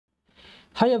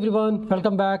Hi everyone,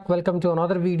 welcome back. Welcome to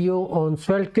another video on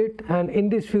Svelte Kit, and in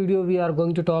this video we are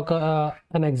going to talk a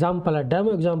demo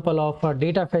example of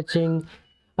data fetching,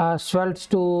 Svelte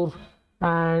store,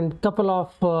 and couple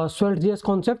of Svelte JS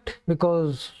concept,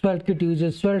 because Svelte Kit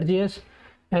uses Svelte JS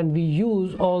and we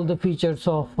use all the features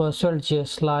of Svelte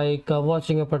JS, like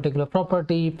watching a particular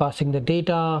property, passing the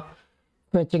data,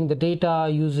 fetching the data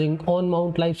using on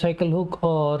mount lifecycle hook,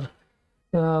 or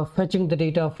fetching the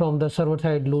data from the server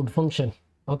side load function.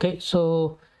 Okay,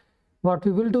 so what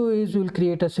we will do is we'll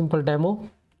create a simple demo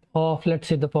of, let's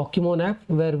say, the Pokemon app,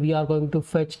 where we are going to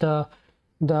fetch the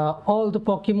all the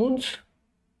Pokemons,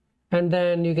 and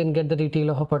then you can get the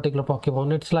detail of a particular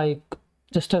Pokemon. It's like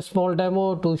just a small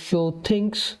demo to show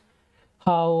things,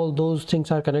 how all those things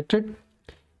are connected.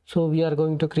 So we are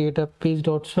going to create a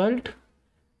page.svelte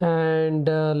and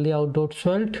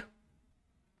layout.svelte.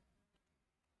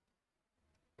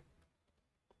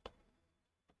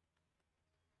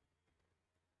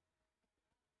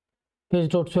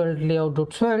 Page.svelte,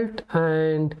 layout.svelte,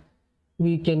 and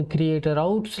we can create a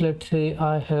routes. Let's say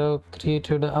I have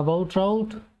created a about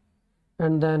route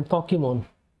and then Pokemon.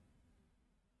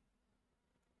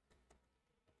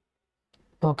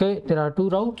 Okay, there are two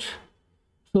routes.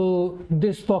 So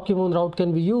this Pokemon route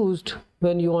can be used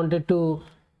when you wanted to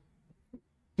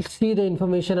see the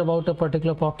information about a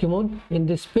particular Pokemon. In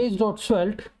this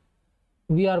page.svelte,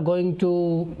 we are going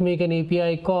to make an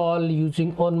API call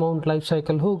using on mount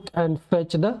lifecycle hook and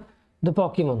fetch the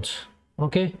Pokemons.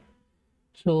 Okay,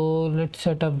 so let's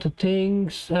set up the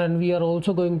things, and we are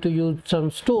also going to use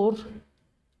some store.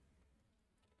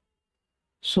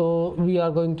 So we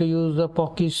are going to use the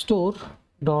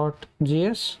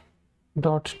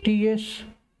pokestore.js.ts,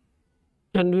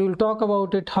 and we will talk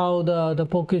about it, how the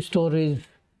pokestore is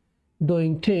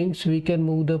doing things. We can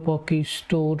move the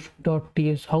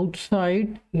pokestore.ts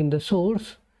outside in the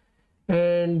source,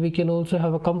 and we can also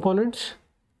have a components.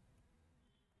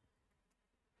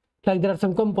 Like there are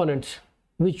some components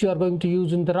which you are going to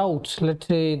use in the routes. Let's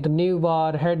say the new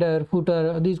bar, header,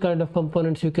 footer, these kind of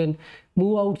components you can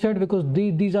move outside, because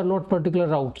these are not particular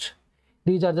routes.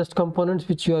 These are just components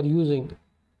which you are using.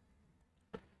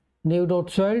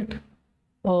 New.svelte,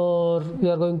 or we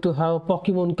are going to have a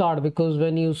Pokemon card, because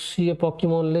when you see a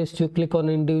Pokemon list, you click on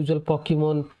individual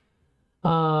Pokemon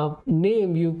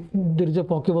name, there is a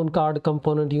Pokemon card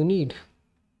component you need.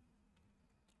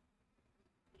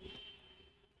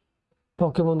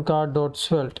 Pokemon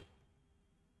card.svelte.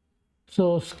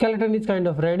 So skeleton is kind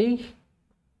of ready.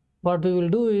 What we will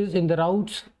do is, in the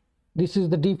routes, this is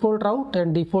the default route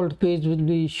and default page will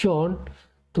be shown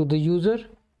to the user.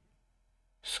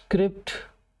 Script,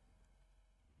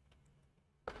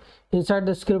 inside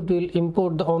the script we'll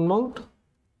import the on mount.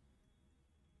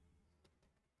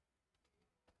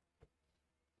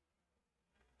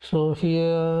 So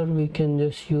here we can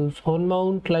just use on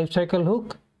mount lifecycle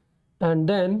hook, and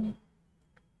then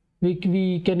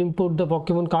we can import the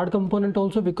Pokemon card component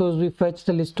also, because we fetch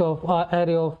the list of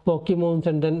array of Pokemons,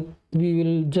 and then we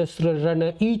will just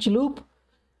run each loop,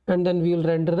 and then we will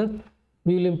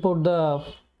import the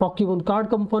Pokemon card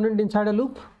component inside a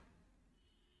loop.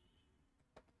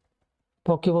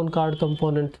 Pokemon card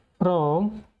component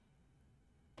from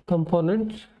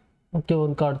components,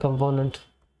 Pokemon card component.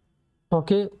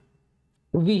 Okay,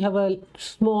 we have a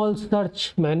small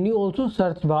search menu also,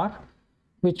 search bar,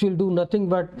 which will do nothing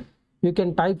but you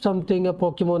can type something, a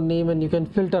Pokemon name, and you can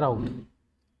filter out.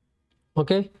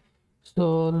 Okay,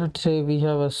 so let's say we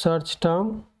have a search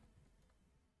term,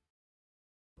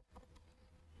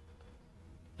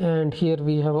 and here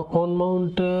we have a on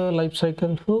mount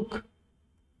lifecycle hook.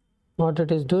 What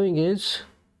it is doing is,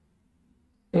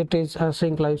 it is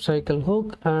async lifecycle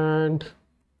hook, and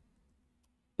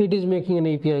it is making an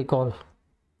API call.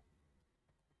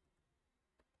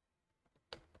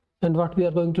 And what we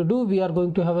are going to do, we are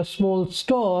going to have a small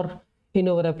store in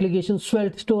our application,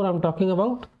 Svelte store I'm talking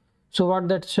about. So what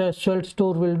that Svelte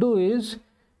store will do is,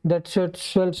 that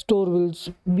Svelte store will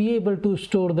be able to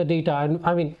store the data. And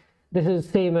I mean, this is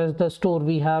same as the store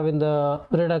we have in the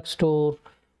Redux store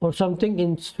or something.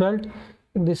 In Svelte,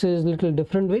 this is little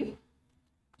different way.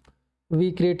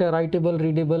 We create a writable,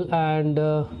 readable, and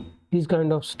these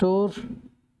kind of store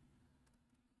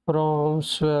from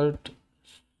Svelte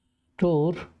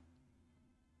store.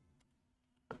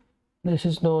 This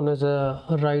is known as a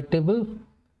writable.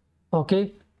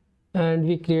 Okay, and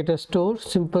we create a store,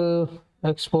 simple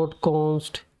export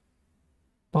const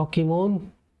Pokemon,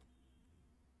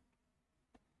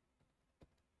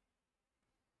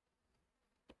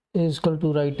 is equal to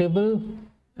writable,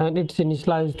 and it's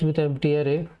initialized with empty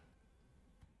array,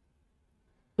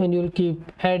 and you'll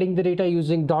keep adding the data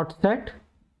using dot set.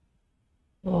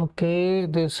 Okay,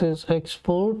 this is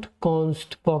export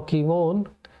const Pokemon,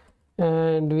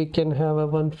 and we can have a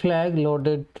one flag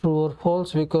loaded true or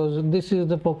false because this is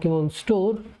the Pokemon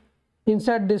store.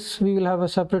 Inside this we will have a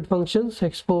separate functions,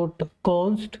 export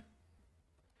const,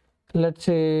 let's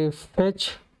say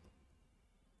fetch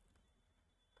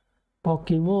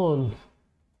Pokemon.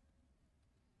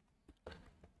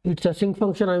 It's a sync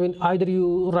function. I mean, either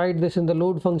you write this in the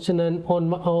load function and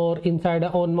on or inside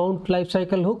a on mount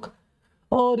lifecycle hook,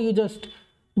 or you just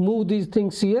move these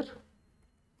things here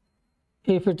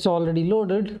if it's already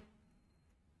loaded.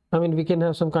 I mean, we can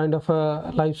have some kind of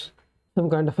a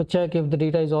check. If the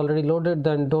data is already loaded,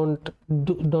 then don't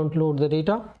load the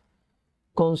data.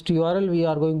 Const URL, we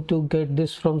are going to get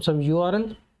this from some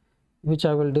URL which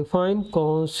I will define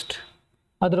const.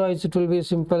 Otherwise it will be a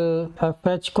simple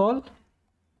fetch call,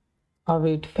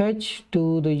 await fetch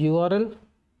to the URL,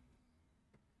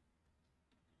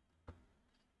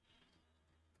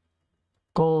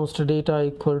 const data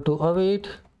equal to await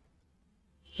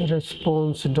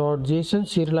response.json,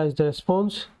 serialize the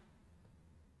response.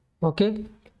 Okay,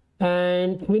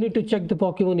 and we need to check the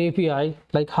Pokemon API,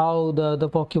 like how the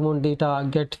Pokemon data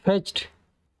get fetched.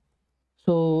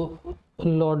 So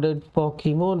loaded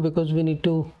Pokemon, because we need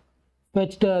to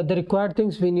fetch the required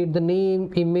things. We need the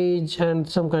name, image, and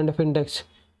some kind of index.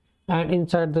 And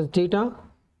inside this data,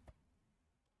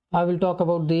 I will talk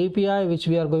about the API which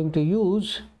we are going to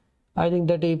use. I think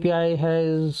that API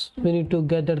has, we need to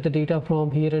gather the data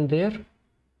from here and there.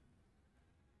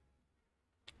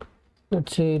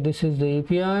 Let's say this is the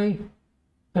API,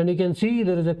 and you can see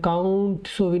there is a count,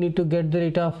 so we need to get the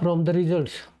data from the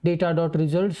results,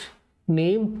 data.results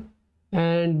name,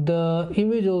 and the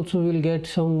image also will get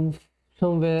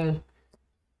somewhere.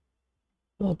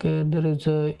 Okay, there is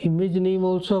a image name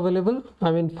also available.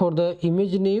 I mean, for the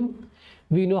image name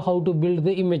we know how to build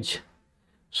the image,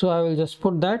 so I will just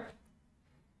put that.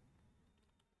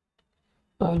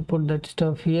 I'll put that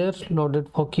stuff here,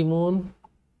 loaded Pokemon.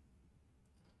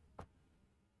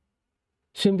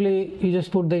 Simply you just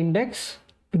put the index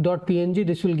 .png,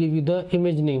 this will give you the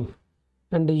image name,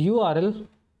 and the URL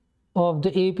of the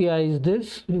API is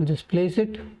this. You just place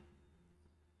it,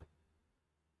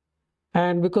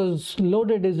 and because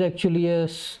loaded is actually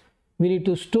we need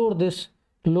to store this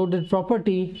loaded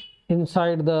property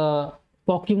inside the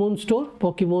Pokemon store,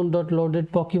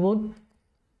 Pokemon.loaded Pokemon.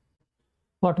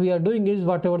 What we are doing is,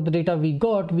 whatever the data we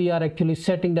got, we are actually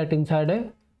setting that inside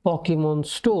a Pokemon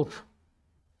store,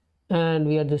 and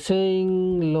we are just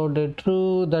saying loaded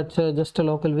true. That's just a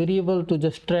local variable to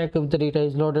just track if the data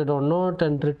is loaded or not,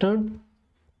 and return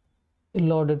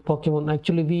loaded Pokemon.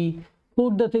 Actually we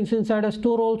put the things inside a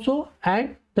store also,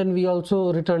 and then we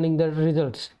also returning the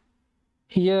results.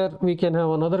 Here we can have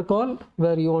another call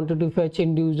where you wanted to fetch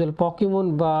individual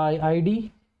Pokemon by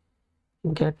ID,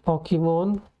 get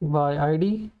Pokemon by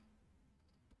ID,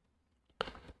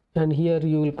 and here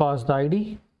you will pass the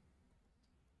ID.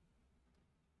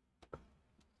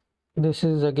 This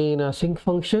is again a sync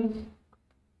function.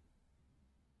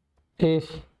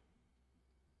 If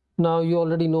now you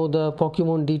already know the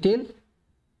Pokemon detail,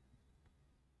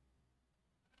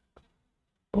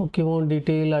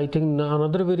 I think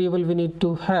another variable we need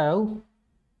to have,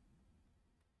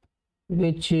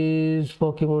 which is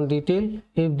Pokemon detail.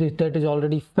 If that is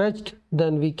already fetched,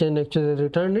 then we can actually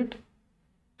return it.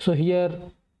 So here,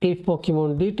 if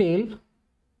Pokemon detail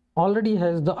already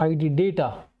has the ID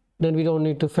data, then we don't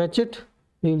need to fetch it,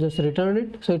 we will just return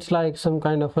it. So it's like some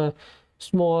kind of a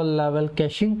small level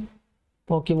caching,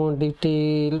 Pokemon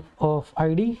detail of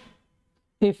ID.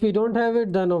 If we don't have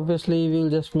it, then obviously we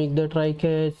will just make the try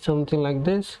catch, something like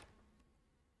this,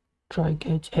 try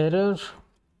catch error,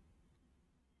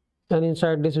 and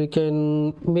inside this we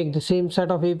can make the same set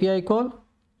of API call.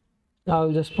 I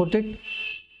will just put it,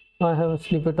 I have a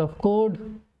snippet of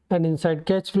code, and inside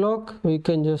catch block we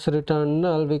can just return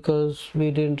null because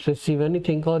we didn't receive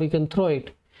anything, or you can throw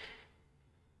it.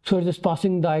 So just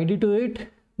passing the ID to it,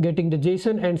 getting the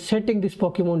JSON, and setting this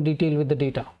Pokemon detail with the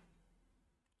data.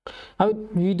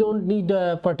 We don't need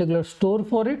a particular store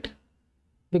for it,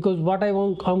 because what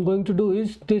I'm going to do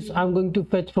is this, I'm going to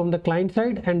fetch from the client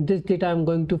side, and this data I'm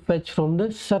going to fetch from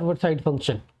the server side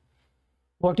function.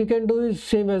 What you can do is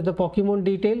same as the Pokemon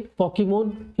detail.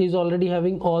 Pokemon is already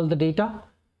having all the data.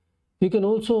 You can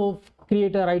also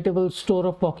create a writable store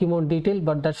of Pokemon detail,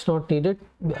 but that's not needed.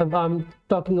 I'm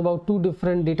talking about two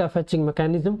different data fetching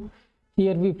mechanism.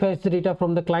 Here we fetch the data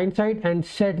from the client side and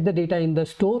set the data in the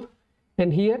store,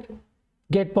 and here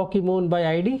get Pokemon by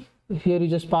ID. Here you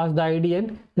just pass the ID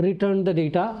and return the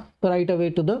data right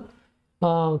away to the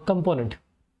component.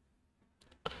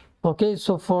 Okay,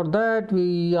 so for that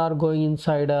we are going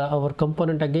inside our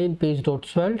component again,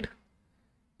 page.svelte,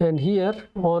 and here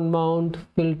on mount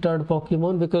filtered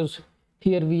Pokemon, because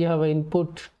here we have an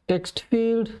input text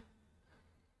field.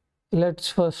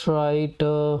 Let's first write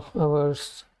our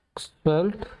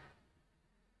svelte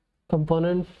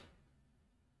component,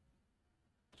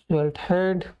 svelte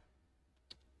head,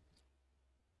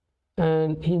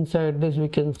 and inside this we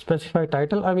can specify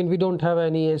title. I mean, we don't have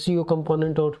any SEO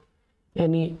component or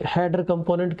any header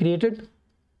component created,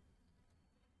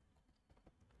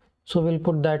 so we'll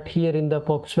put that here in the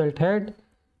svelte head,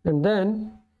 and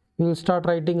then we will start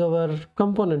writing our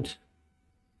components.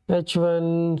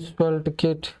 H1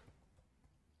 Sveltekit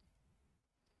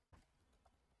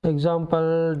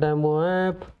example demo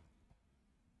app.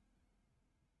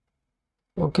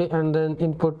 Okay, and then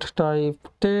input type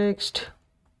text.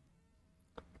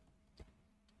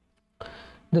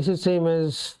 This is same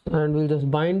as, and we'll just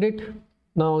bind it.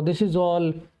 Now this is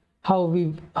all how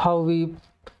we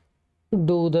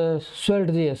do the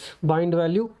Svelte JS bind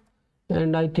value,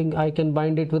 and I think I can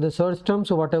bind it with a search term.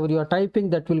 So whatever you are typing,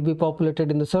 that will be populated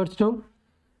in the search term,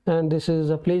 and this is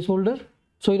a placeholder,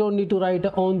 so you don't need to write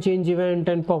a on change event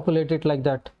and populate it like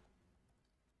that,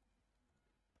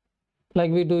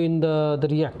 like we do in the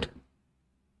React.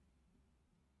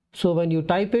 So when you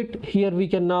type it here, we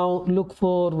can now look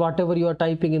for whatever you are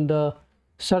typing in the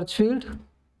search field.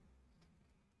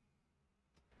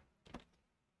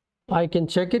 I can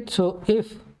check it. So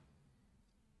if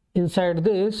inside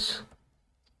this,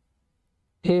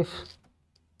 if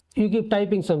you keep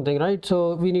typing something, right,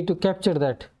 so we need to capture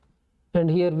that.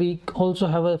 And here we also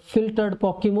have a filtered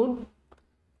Pokemon.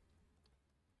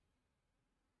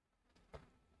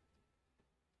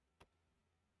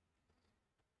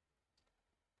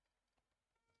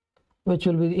 Which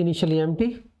will be initially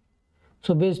empty.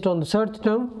 So based on the search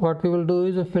term, what we will do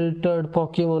is a filtered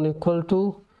Pokemon equal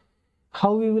to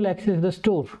how we will access the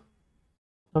store.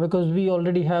 Now, because we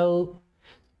already have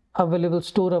available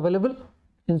store available,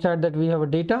 inside that we have a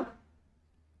data,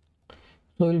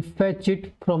 so we'll fetch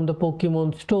it from the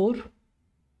Pokemon store.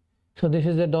 So this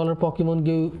is a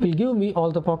 $Pokemon will give me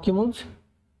all the Pokemons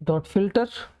dot filter,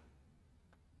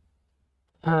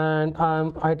 and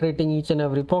I'm iterating each and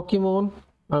every Pokemon.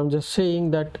 I'm just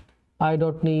saying that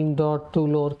I.name to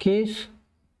lowercase,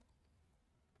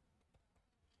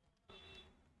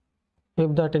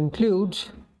 if that includes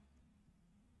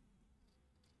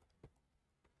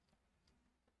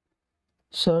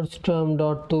search term to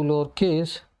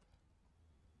lowercase.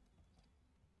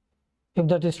 If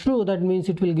that is true, that means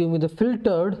it will give me the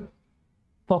filtered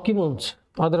Pokemons.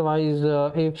 Otherwise,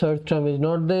 if search term is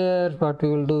not there, what we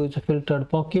will do is a filtered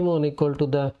Pokemon equal to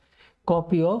the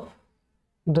copy of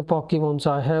the Pokemons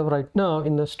I have right now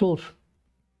in the store.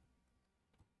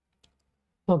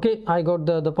 Okay, I got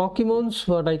the Pokemons.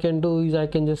 What I can do is I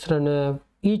can just run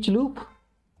each loop,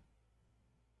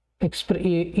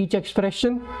 each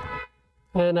expression,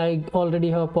 and I already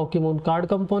have a Pokemon card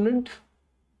component.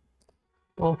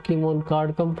 Pokemon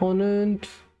card component,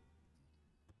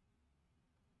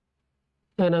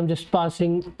 and I'm just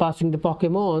passing the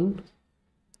Pokemon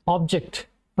object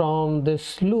from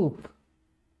this loop.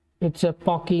 It's a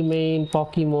Pokemain,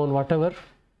 Pokemon, whatever.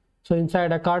 So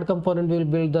inside a card component, we'll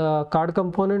build the card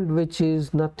component, which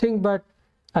is nothing but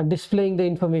displaying the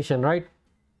information, right?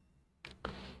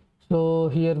 So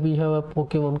here we have a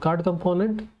Pokemon card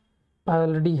component. I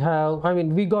already have, I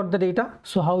mean, we got the data.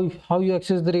 So how you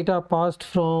access the data passed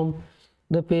from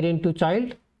the parent to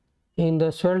child in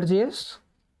the Svelte JS?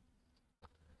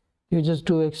 You just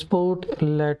do export,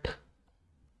 let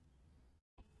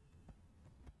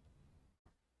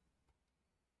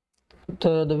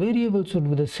the variables should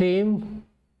be the same.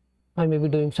 I may be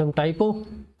doing some typo.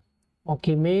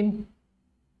 Okay, main.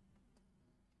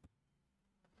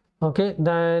 Okay,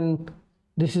 then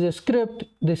this is a script.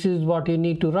 This is what you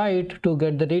need to write to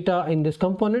get the data in this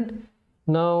component.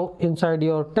 Now inside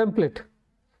your template,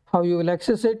 how you will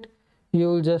access it? You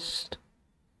will just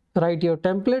write your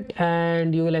template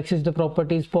and you will access the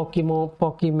properties Pokemon.id,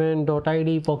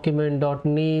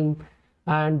 Pokemon.name,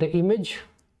 and the image.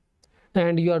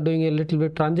 And you are doing a little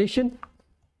bit transition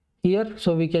here,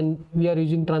 so we are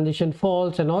using transition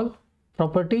false and all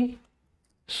property.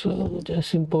 So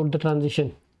just import the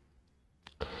transition,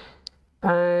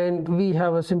 and we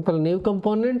have a simple new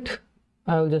component.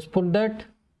 I will just put that.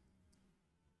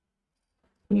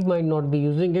 We might not be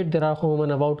using it. There are home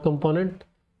and about component.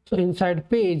 So inside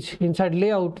page, inside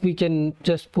layout, we can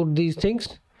just put these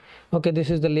things. Okay, this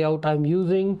is the layout I'm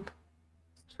using.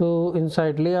 So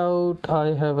inside layout,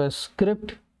 I have a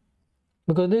script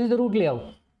because this is the root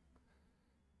layout.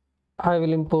 I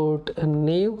will import a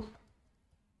new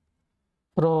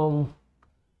from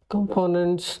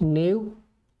components new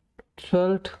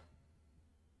Svelte.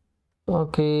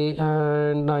 Okay,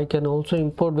 and I can also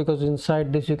import, because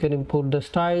inside this you can import the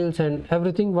styles and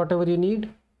everything whatever you need.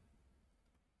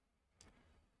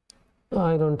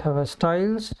 I don't have a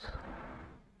styles.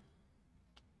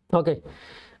 Okay,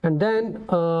 and then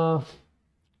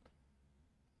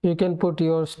you can put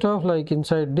your stuff like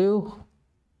inside div,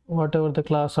 whatever the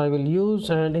class I will use,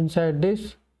 and inside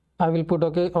this I will put,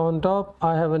 okay, on top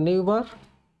I have a new bar,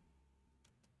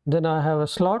 then I have a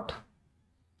slot,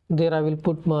 there I will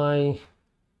put my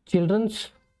children's,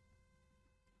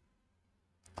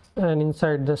 and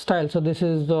inside the style. So this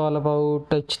is all about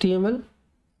HTML.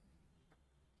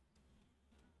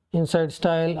 Inside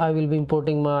style I will be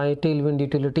importing my Tailwind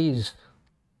utilities,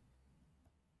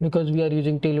 because we are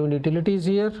using Tailwind utilities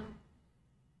here.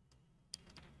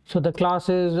 So the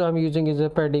classes I'm using is a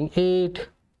padding 8,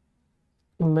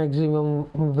 maximum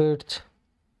width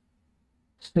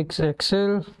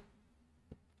 6XL,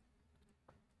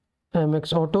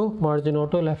 MX auto, margin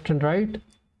auto, left and right.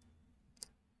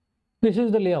 This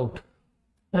is the layout,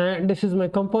 and this is my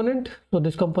component. So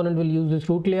this component will use this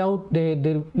root layout.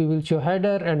 There we will show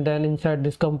header, and then inside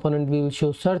this component we will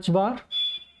show search bar,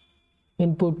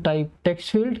 input type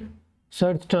text field,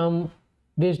 search term.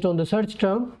 Based on the search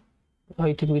term,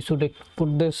 I think we should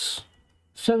put this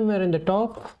somewhere in the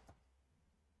top.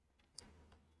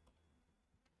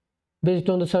 Based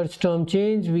on the search term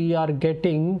change, we are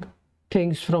getting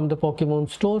things from the Pokemon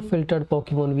store, filtered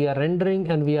Pokemon we are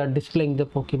rendering, and we are displaying the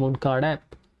Pokemon card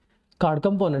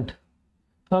component.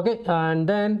 Okay, and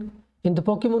then in the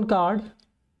Pokemon card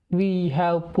we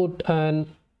have put an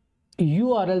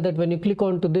URL that when you click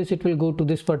onto this it will go to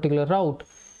this particular route.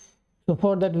 So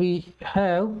for that we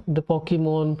have the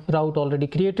Pokemon route already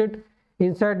created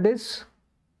inside this,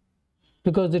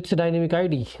 because it's a dynamic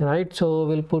ID, right? So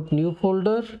we'll put new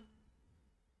folder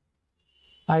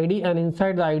ID, and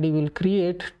inside the ID we'll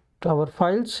create our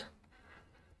files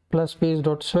plus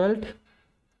page.svelte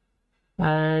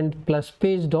and plus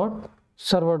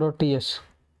page.server.ts.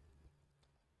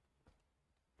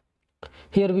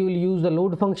 Here we will use the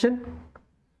load function.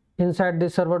 Inside the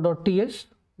server.ts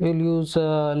we will use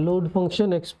a load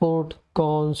function, export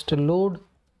const load,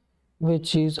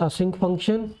 which is async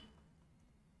function,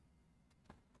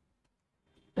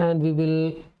 and we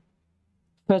will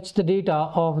fetch the data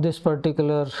of this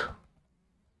particular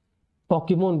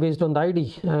Pokemon based on the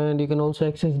ID. And you can also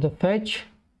access the fetch,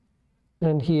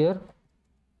 and here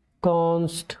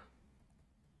const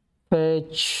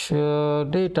fetch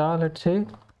data, let's say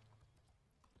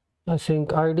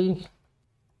async ID,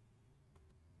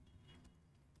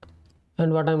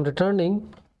 and what I'm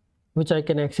returning, which I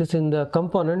can access in the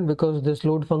component, because this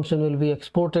load function will be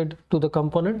exported to the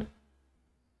component.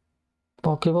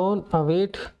 Pokemon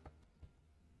await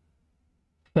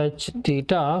fetch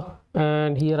data,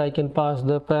 and here I can pass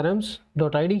the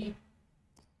params.id.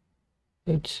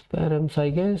 It's params, I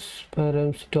guess,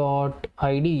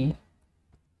 params.id.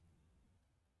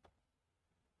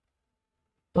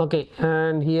 Okay,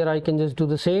 and here I can just do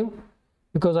the same,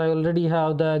 because I already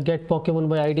have the get Pokemon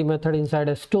by ID method inside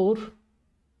a store.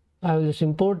 I will just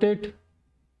import it,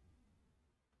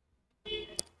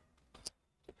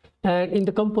 and in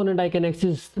the component I can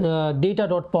access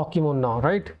data.pokemon now,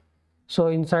 right? So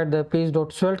inside the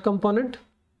page.svelte component,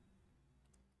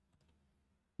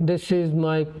 this is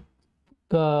my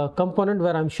component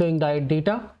where I'm showing the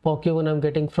data Pokemon I'm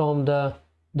getting from the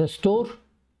store.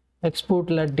 Export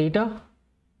let data.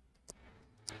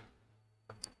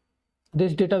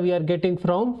 This data we are getting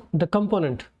from the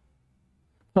component.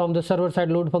 From the server side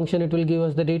load function it will give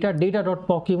us the data.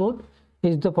 Data.pokemon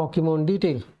is the Pokemon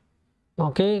detail.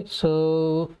 Okay,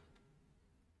 so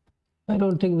I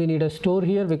don't think we need a store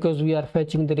here, because we are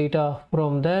fetching the data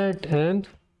from that, and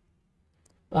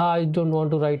I don't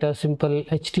want to write a simple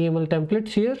HTML templates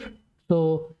here.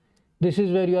 So this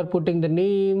is where you are putting the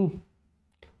name.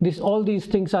 All these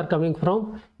things are coming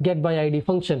from get by ID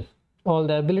function. All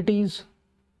the abilities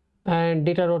and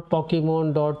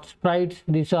data.pokemon.sprites,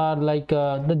 these are like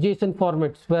the JSON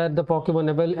formats where the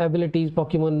Pokemon abilities,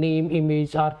 Pokemon name,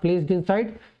 image are placed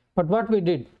inside. But what we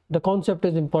did, the concept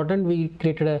is important. We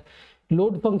created a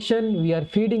load function, we are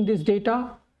feeding this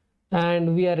data,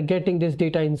 and we are getting this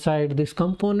data inside this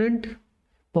component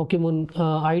Pokemon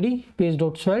ID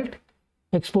page.svelte.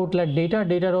 Export let data.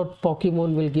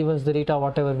 Data.pokemon will give us the data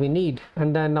whatever we need,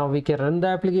 and then now we can run the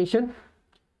application.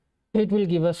 It will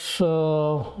give us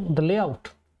the layout.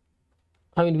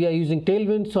 I mean, we are using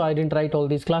Tailwind, so I didn't write all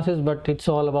these classes, but it's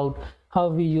all about how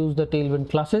we use the Tailwind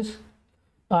classes.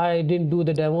 I didn't do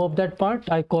the demo of that part.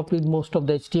 I copied most of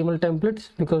the HTML templates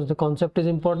because the concept is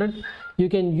important. You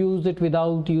can use it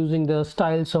without using the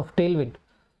styles of Tailwind.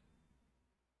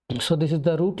 So this is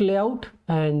the root layout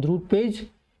and root page.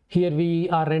 Here we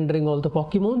are rendering all the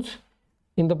Pokemons.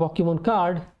 In the Pokemon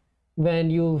card, when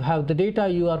you have the data,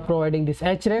 you are providing this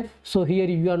href. So here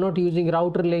you are not using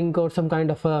router link or some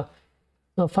kind of a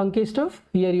funky stuff.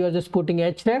 Here you are just putting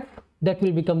href. That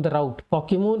will become the route,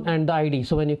 Pokemon and the ID.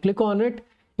 So when you click on it,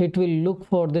 it will look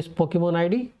for this Pokemon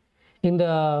ID in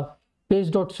the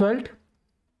page.svelte.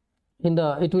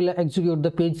 It will execute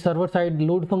the page server side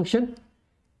load function.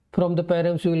 From the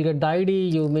params you will get the ID,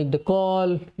 you make the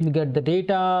call, you get the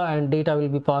data, and data will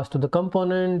be passed to the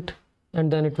component, and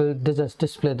then it will just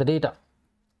display the data.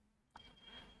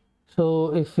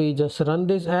 So if we just run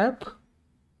this app,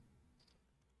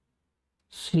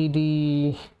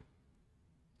 cd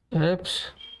apps,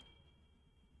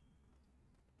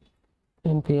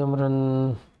 npm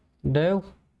run dev,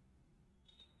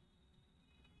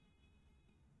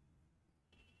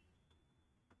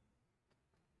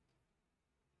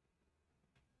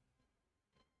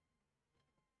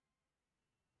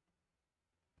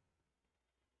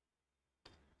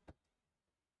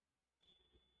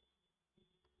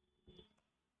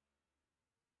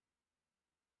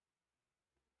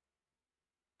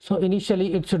 so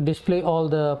initially it should display all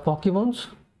the Pokemons.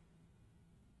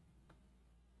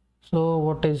 So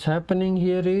what is happening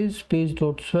here is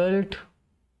page.svelte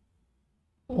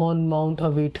on mount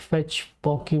await fetch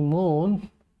Pokemon.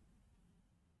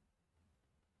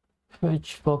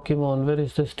 Fetch Pokemon, where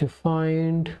is this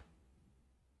defined?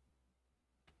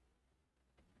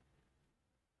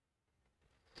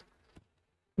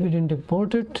 We didn't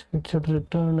import it. It should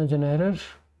return as an error.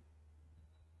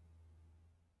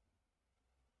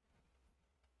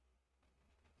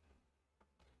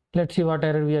 Let's see what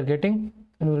error we are getting,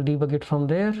 and we'll debug it from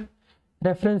there.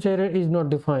 Reference error is not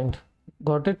defined.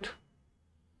 Got it.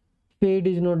 Fade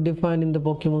is not defined in the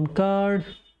Pokemon card.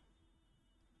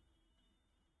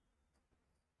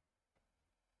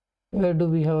 Where do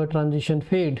we have a transition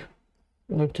fade?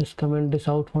 Let's just comment this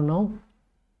out for now.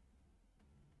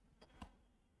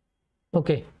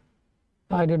 Okay,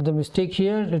 I did the mistake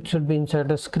here. It should be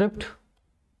inside a script.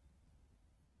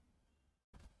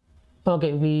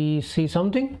 Okay, we see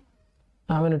something.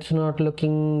 I mean, it's not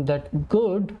looking that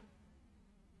good.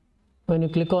 When you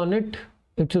click on it,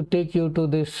 it should take you to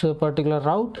this particular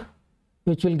route,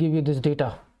 which will give you this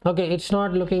data. Okay, it's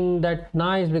not looking that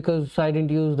nice because I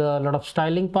didn't use a lot of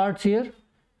styling parts here.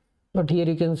 But here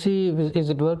you can see,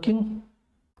 is it working?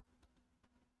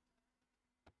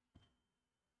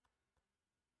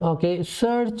 Okay,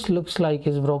 search looks like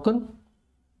is broken.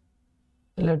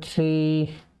 Let's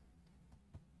see.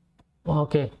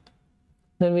 Okay,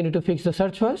 then we need to fix the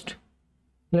search first.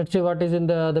 Let's see what is in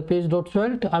the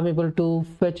page.svelte. I'm able to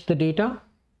fetch the data,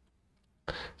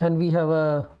 and we have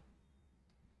a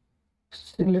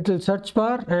little search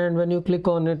bar, and when you click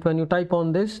on it, when you type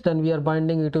on this, then we are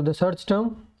binding it to the search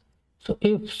term. So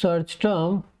if search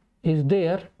term is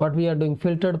there, what we are doing,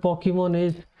 filtered Pokemon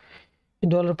is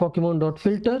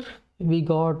 $Pokemon.filter. We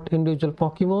got individual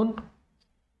Pokemon.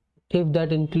 If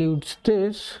that includes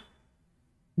this,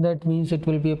 that means it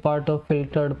will be a part of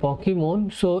filtered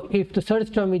Pokemon. So if the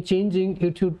search term is changing,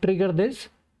 it should trigger this.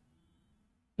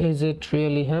 Is it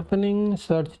really happening?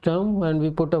 Search term, and we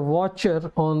put a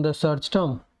watcher on the search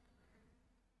term.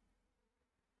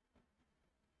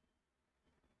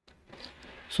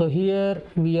 So here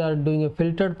we are doing a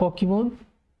filtered Pokemon.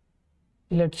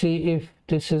 Let's see if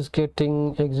this is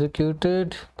getting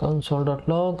executed.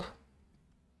 Console.log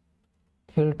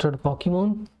filtered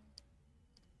Pokemon.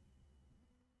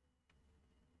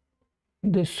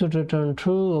 This should return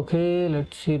true. Okay,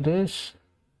 let's see this.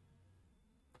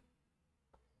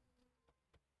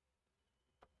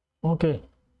 Okay,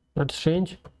 that's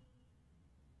strange.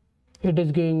 It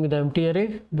is giving me the empty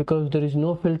array because there is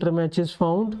no filter matches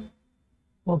found.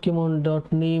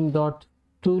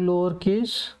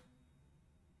 Pokemon.name.toLowercase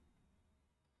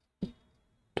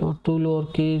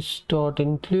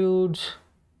 .toLowercase.includes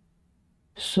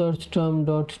search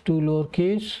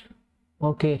term.toLowercase.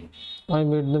 Okay, I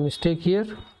made the mistake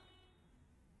here.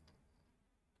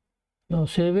 Now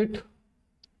save it.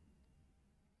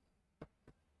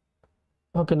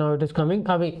 Okay, now it is coming.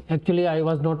 I mean, actually I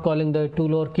was not calling the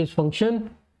toLowercase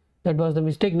function. That was the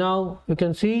mistake. Now you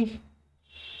can see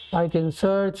I can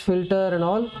search, filter and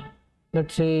all.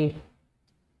 Let's say,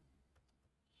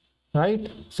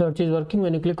 right, search is working.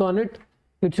 When you click on it,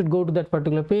 it should go to that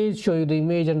particular page, show you the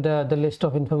image and the list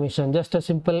of information. Just a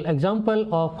simple example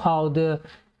of how the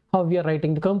how we are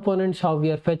writing the components, how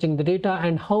we are fetching the data,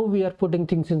 and how we are putting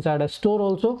things inside a store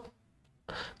also.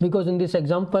 Because in this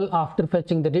example, after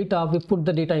fetching the data, we put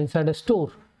the data inside a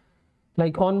store.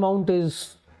 Like onMount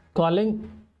is calling,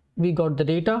 we got the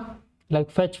data, like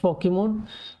fetch Pokemon.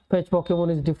 Fetch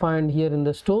Pokemon is defined here in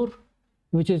the store,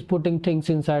 which is putting things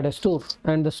inside a store,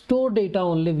 and the store data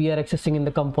only we are accessing in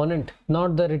the component,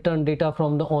 not the return data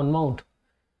from the onMount.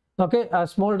 Okay, a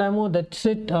small demo, that's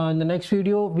it. In the next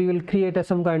video we will create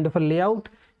some kind of a layout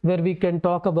where we can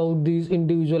talk about these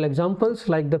individual examples,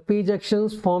 like the page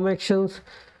actions, form actions,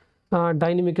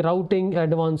 dynamic routing,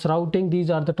 advanced routing. These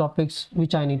are the topics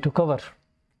which I need to cover.